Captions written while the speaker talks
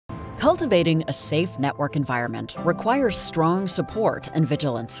Cultivating a safe network environment requires strong support and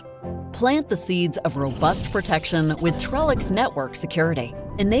vigilance. Plant the seeds of robust protection with Trellix Network Security.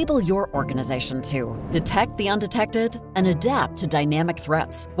 Enable your organization to detect the undetected and adapt to dynamic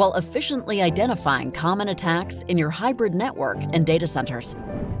threats while efficiently identifying common attacks in your hybrid network and data centers.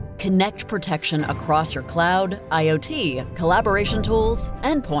 Connect protection across your cloud, IoT, collaboration tools,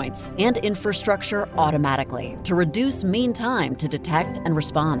 endpoints, and infrastructure automatically to reduce mean time to detect and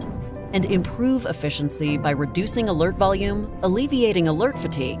respond. And improve efficiency by reducing alert volume, alleviating alert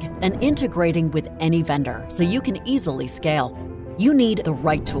fatigue, and integrating with any vendor so you can easily scale. You need the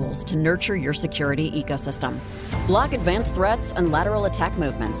right tools to nurture your security ecosystem. Block advanced threats and lateral attack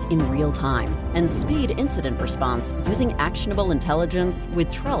movements in real time, and speed incident response using actionable intelligence with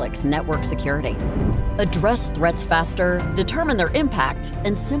Trellix Network Security. Address threats faster, determine their impact,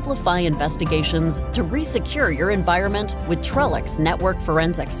 and simplify investigations to re-secure your environment with Trellix Network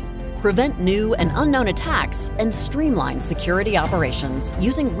Forensics. Prevent new and unknown attacks and streamline security operations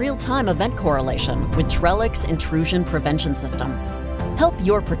using real-time event correlation with Trellix Intrusion Prevention System. Help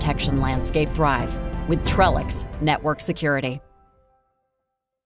your protection landscape thrive with Trellix Network Security.